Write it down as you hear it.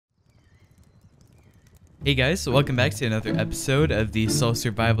Hey guys, so welcome back to another episode of the Soul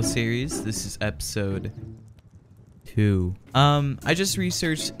Survival series. This is episode 2. I just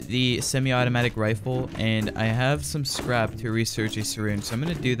researched the semi-automatic rifle and I have some scrap to research a syringe, so I'm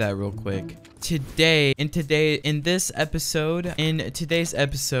gonna do that real quick. In today's episode,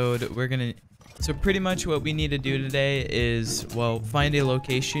 we're gonna so pretty much what we need to do today is, well, find a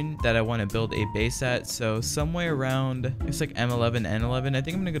location that I want to build a base at. So somewhere around, it's like M11, N11. I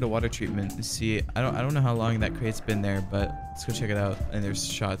think I'm gonna go to water treatment and see. I don't know how long that crate's been there, but let's go check it out. And there's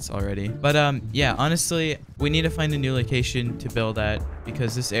shots already. But yeah, honestly, we need to find a new location to build at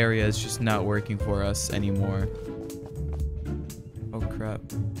because this area is just not working for us anymore. Oh crap.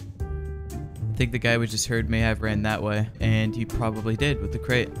 I think the guy we just heard may have ran that way, and he probably did with the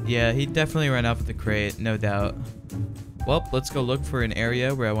crate. Yeah, he definitely ran off with the crate, no doubt. Well, let's go look for an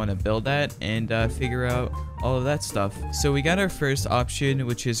area where I want to build at and figure out all of that stuff. So we got our first option,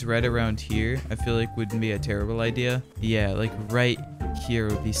 which is right around here. I feel like wouldn't be a terrible idea. Yeah, like right here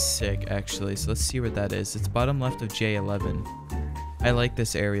would be sick, actually. So let's see where that is. It's bottom left of J11. I like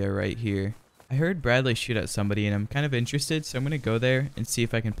this area right here. I heard Bradley shoot at somebody, and I'm kind of interested, so I'm going to go there and see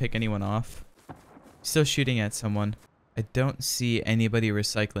if I can pick anyone off. Still shooting at someone. I don't see anybody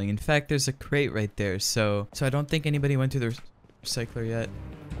recycling. In fact, there's a crate right there. So I don't think anybody went to the recycler yet.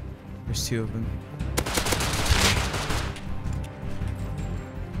 There's 2 of them.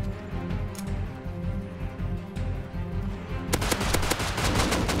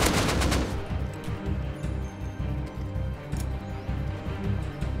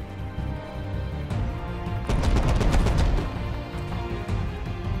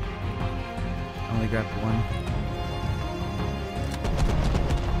 Grab one.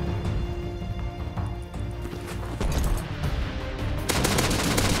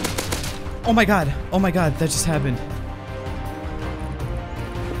 Oh my god! Oh my god, that just happened.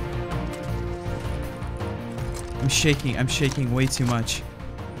 I'm shaking way too much.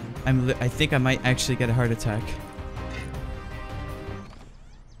 I think I might actually get a heart attack.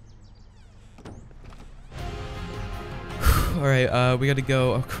 Alright, we gotta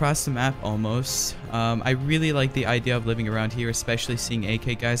go across the map almost. I really like the idea of living around here, especially seeing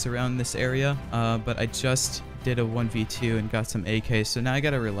AK guys around this area. But I just did a 1v2 and got some AK, so now I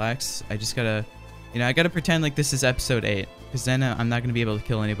gotta relax. I just gotta, I gotta pretend like this is episode 8, because then I'm not gonna be able to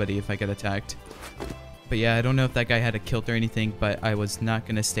kill anybody if I get attacked. But yeah, I don't know if that guy had a kilt or anything, but I was not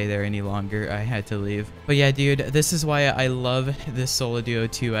gonna stay there any longer. I had to leave. But yeah, dude, this is why I love this Solo Duo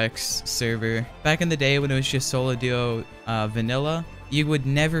 2X server. Back in the day when it was just Solo Duo vanilla, you would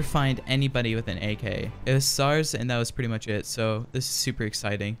never find anybody with an AK. It was SARS, and that was pretty much it. So this is super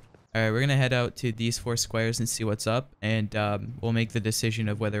exciting. Alright, we're gonna head out to these 4 squares and see what's up, and we'll make the decision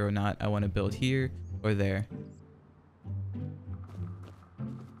of whether or not I want to build here or there.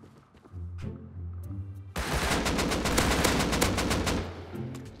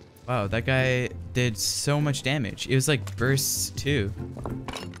 Wow, that guy did so much damage. It was like bursts too.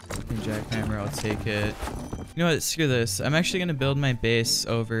 Jackhammer, I'll take it. You know what? Screw this. I'm actually gonna build my base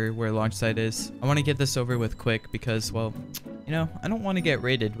over where launch site is. I want to get this over with quick because, well, I don't want to get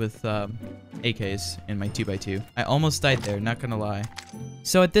raided with AKs in my 2x2. I almost died there, not gonna lie.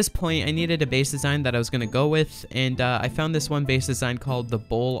 So at this point, I needed a base design that I was gonna go with, and I found this one base design called The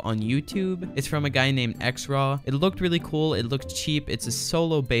Bowl on YouTube. It's from a guy named XRaw. It looked really cool. It looked cheap. It's a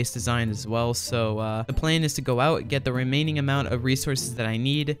solo base design as well. So the plan is to go out, get the remaining amount of resources that I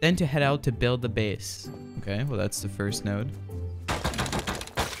need, then to head out to build the base. Okay, well that's the first node.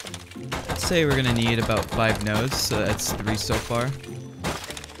 Let's say we're gonna need about 5 nodes, so that's 3 so far.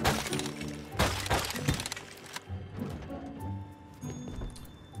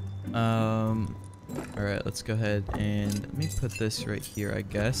 Alright, let's go ahead and let me put this right here, I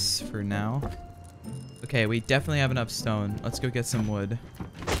guess, for now. Okay, we definitely have enough stone. Let's go get some wood.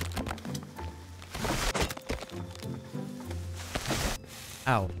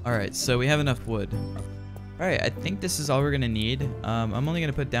 Ow. Alright, so we have enough wood. Alright, I think this is all we're gonna need. I'm only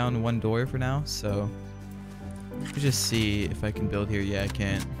gonna put down 1 door for now, so let me just see if I can build here. Yeah, I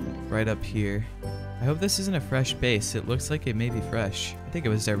can. Right up here. I hope this isn't a fresh base. It looks like it may be fresh. I think it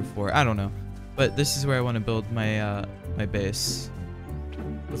was there before. I don't know. But this is where I want to build my my base.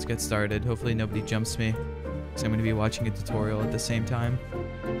 Let's get started. Hopefully nobody jumps me, because I'm going to be watching a tutorial at the same time.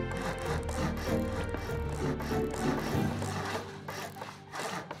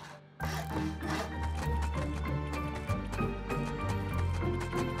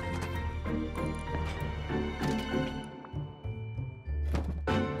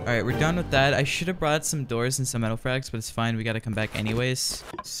 Alright, we're done with that. I should have brought some doors and some metal frags, but it's fine. We gotta come back anyways.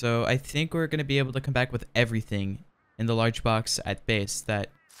 So I think we're gonna be able to come back with everything in the large box at base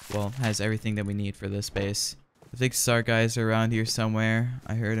that well, has everything that we need for this base. I think SAR guys are around here somewhere.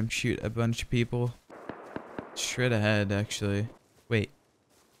 I heard him shoot a bunch of people. Straight ahead, actually. Wait.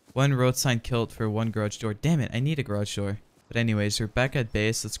 One road sign killed for one garage door. Damn it, I need a garage door. But anyways, we're back at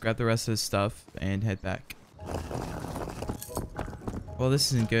base. Let's grab the rest of the stuff and head back. Well,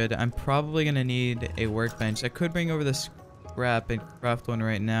 this isn't good. I'm probably gonna need a workbench. I could bring over the scrap and craft one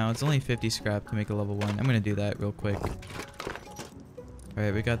right now. It's only 50 scrap to make a level 1. I'm gonna do that real quick.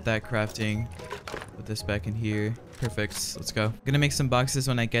 Alright, we got that crafting. Put this back in here. Perfect. Let's go. I'm gonna make some boxes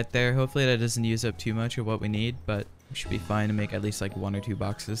when I get there. Hopefully that doesn't use up too much of what we need, but we should be fine to make at least like 1 or 2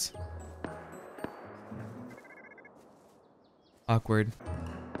 boxes. Awkward.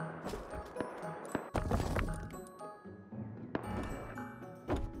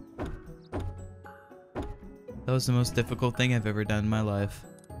 That was the most difficult thing I've ever done in my life.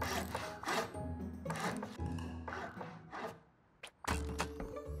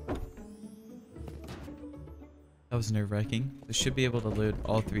 That was nerve-wracking. We should be able to loot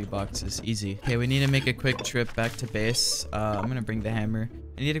all 3 boxes. Easy. Okay, we need to make a quick trip back to base. I'm gonna bring the hammer.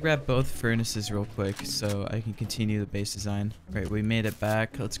 I need to grab both furnaces real quick so I can continue the base design. Alright, we made it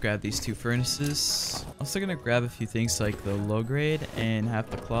back. Let's grab these 2 furnaces. Also gonna grab a few things like the low grade and half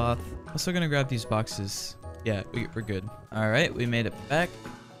the cloth. Also gonna grab these boxes. Yeah, we're good. Alright, we made it back.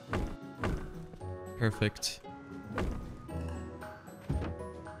 Perfect.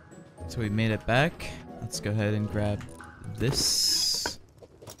 So we made it back. Let's go ahead and grab this.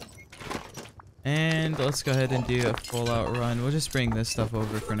 And let's go ahead and do a full out run. We'll just bring this stuff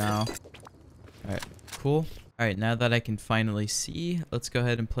over for now. Alright, cool. Alright, now that I can finally see, let's go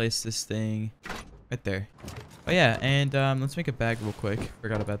ahead and place this thing right there. Oh yeah, and let's make a bag real quick.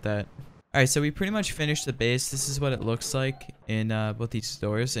 Forgot about that. Alright, so we pretty much finished the base. This is what it looks like in both these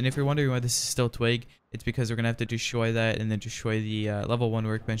doors. And if you're wondering why this is still twig, it's because we're going to have to destroy that and then destroy the level 1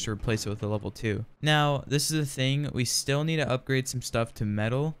 workbench to replace it with a level 2. Now, this is the thing. We still need to upgrade some stuff to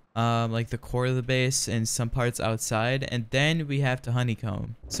metal, like the core of the base and some parts outside. And then we have to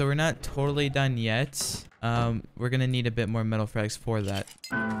honeycomb. So we're not totally done yet. We're going to need a bit more metal frags for that.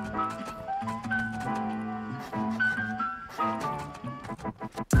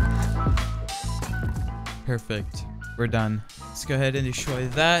 Perfect. We're done. Let's go ahead and destroy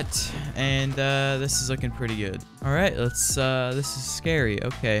that. And this is looking pretty good. Alright, let's this is scary.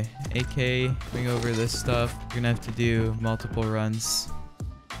 Okay. AK, bring over this stuff. You're gonna have to do multiple runs.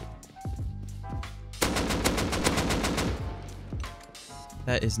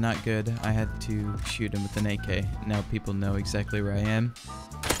 That is not good. I had to shoot him with an AK. Now people know exactly where I am.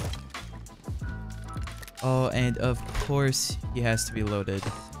 Oh, and of course he has to be loaded.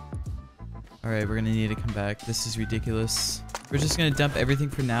 Alright, we're gonna need to come back. This is ridiculous. We're just gonna dump everything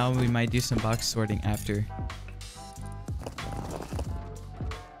for now, and we might do some box sorting after.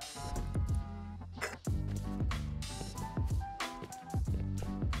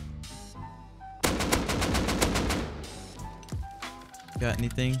 Got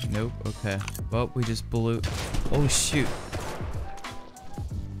anything? Nope. Okay. Well, we just blew. Oh, shoot.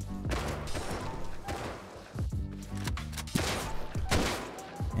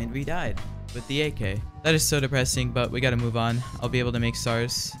 And we died with the AK. That is so depressing, but we gotta move on. I'll be able to make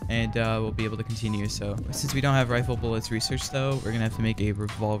SARS, and we'll be able to continue. So since we don't have rifle bullets research though, we're gonna have to make a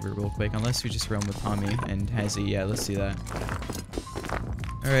revolver real quick, unless we just run with Tommy and Hazzy. Yeah, let's do that.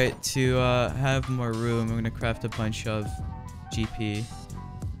 Alright, to have more room, I'm gonna craft a bunch of GP.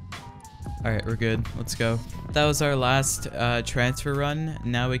 Alright, we're good. Let's go. That was our last transfer run.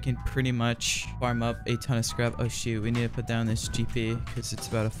 Now we can pretty much farm up a ton of scrap. Oh shoot, we need to put down this GP because it's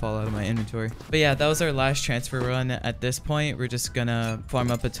about to fall out of my inventory. But yeah, that was our last transfer run. At this point, we're just gonna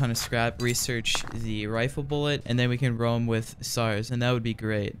farm up a ton of scrap, research the rifle bullet, and then we can roam with SARS, and that would be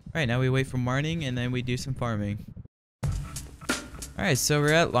great. Alright, now we wait for morning, and then we do some farming. Alright, so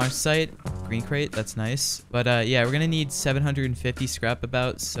we're at launch site. Green crate, that's nice. But yeah, we're gonna need 750 scrap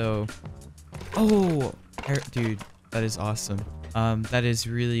about, so... Oh! Dude, that is awesome. That is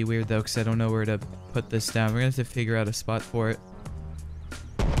really weird though, because I don't know where to put this down. We're gonna have to figure out a spot for it.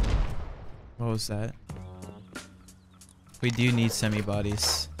 What was that? We do need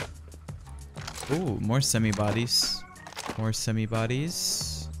semi-bodies. Ooh, more semi-bodies. More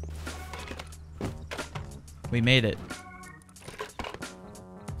semi-bodies. We made it.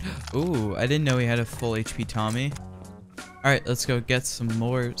 Ooh, I didn't know we had a full HP Tommy. Alright, let's go get some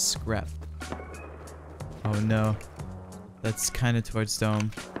more scrap. Oh no. That's kind of towards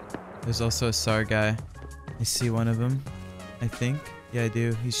Dome. There's also a SAR guy. I see one of them, I think. Yeah, I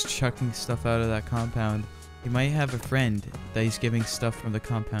do. He's chucking stuff out of that compound. He might have a friend that he's giving stuff from the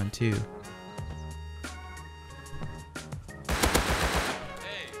compound to. Hey,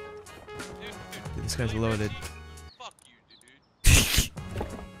 This guy's loaded. Fuck you, dude.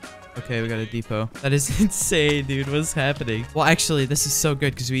 Okay, we got a depot. That is insane, dude. What's happening? Well, actually, this is so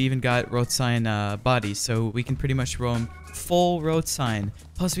good because we even got road sign bodies, so we can pretty much roam full road sign.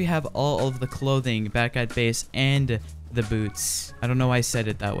 Plus, we have all of the clothing back at base and the boots. I don't know why I said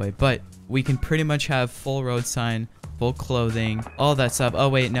it that way, but we can pretty much have full road sign, full clothing, all that stuff. Oh,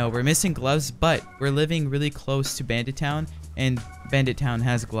 wait, no. We're missing gloves, but we're living really close to Bandit Town, and Bandit Town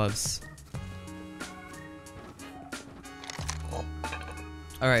has gloves.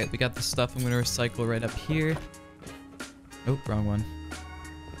 Alright, we got the stuff I'm gonna recycle right up here. Oh, wrong one.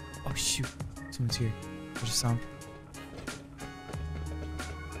 Oh, shoot. Someone's here. I just saw him.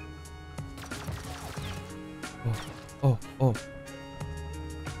 Oh, oh, oh.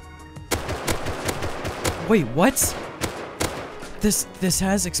 Wait, what? This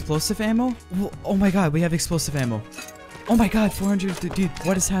has explosive ammo? Oh my god, we have explosive ammo. Oh my god, 400. Dude,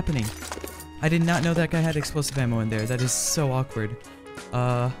 what is happening? I did not know that guy had explosive ammo in there. That is so awkward.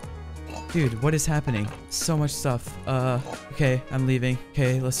 Dude, what is happening? So much stuff. Okay, I'm leaving.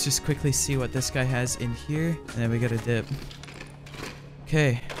 Okay, let's just quickly see what this guy has in here, and then we gotta dip.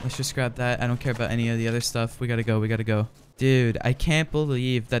 Okay, let's just grab that. I don't care about any of the other stuff. We gotta go, we gotta go. Dude, I can't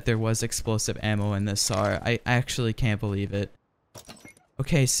believe that there was explosive ammo in this SAR. I actually can't believe it.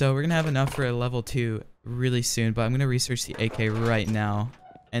 Okay, so we're gonna have enough for a level 2 really soon, but I'm gonna research the AK right now.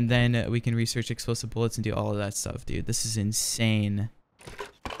 And then we can research explosive bullets and do all of that stuff, dude. This is insane.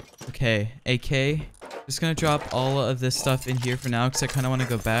 Okay, AK. Just gonna drop all of this stuff in here for now because I kind of want to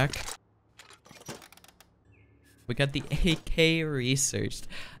go back. We got the AK researched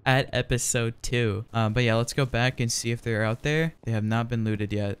at episode 2. But yeah, let's go back and see if they're out there. They have not been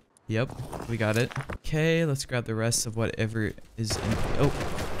looted yet. Yep, we got it. Okay, let's grab the rest of whatever is in. Oh.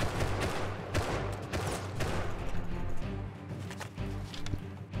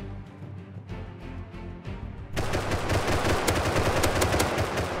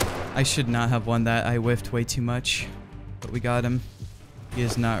 I should not have won that. I whiffed way too much. But we got him. He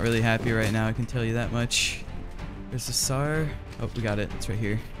is not really happy right now, I can tell you that much. There's the SAR. Oh, we got it. It's right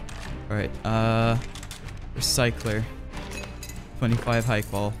here. Alright, recycler. 25 high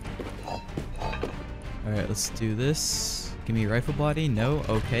qual. Alright, let's do this. Give me rifle body. No?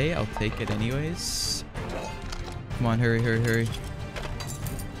 Okay, I'll take it anyways. Come on, hurry, hurry, hurry.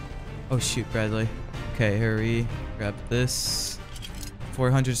 Oh shoot, Bradley. Okay, hurry. Grab this.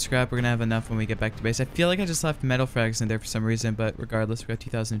 400 scrap. We're gonna have enough when we get back to base. I feel like I just left metal frags in there for some reason, but regardless, we got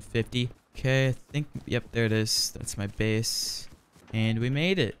 2050. Okay, I think, yep, there it is. That's my base. And we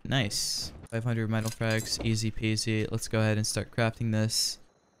made it. Nice. 500 metal frags. Easy peasy. Let's go ahead and start crafting this.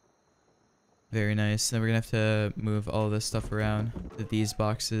 Very nice. Then we're gonna have to move all of this stuff around to these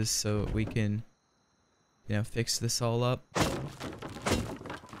boxes so we can, you know, fix this all up.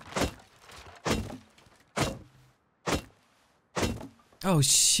 Oh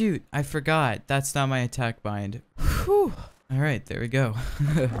shoot, I forgot. That's not my attack bind. Whew. Alright, there we go.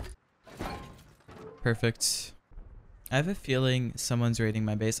 Perfect. I have a feeling someone's raiding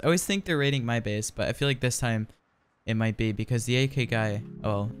my base. I always think they're raiding my base, but I feel like this time it might be because the AK guy,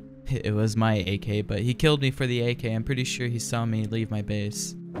 well, it was my AK, but he killed me for the AK. I'm pretty sure he saw me leave my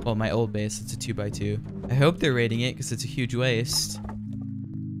base. Well, my old base. It's a 2x2. I hope they're raiding it because it's a huge waste.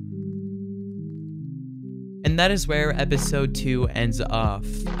 And that is where episode 2 ends off.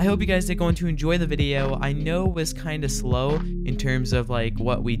 I hope you guys are going to enjoy the video. I know it was kind of slow in terms of like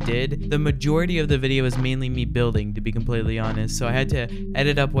what we did. The majority of the video was mainly me building, to be completely honest, so I had to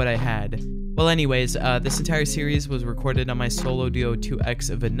edit up what I had. Well anyways, this entire series was recorded on my solo duo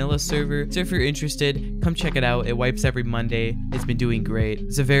 2x vanilla server, so if you're interested, come check it out. It wipes every Monday. It's been doing great.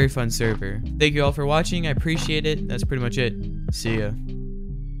 It's a very fun server. Thank you all for watching. I appreciate it. That's pretty much it. See ya.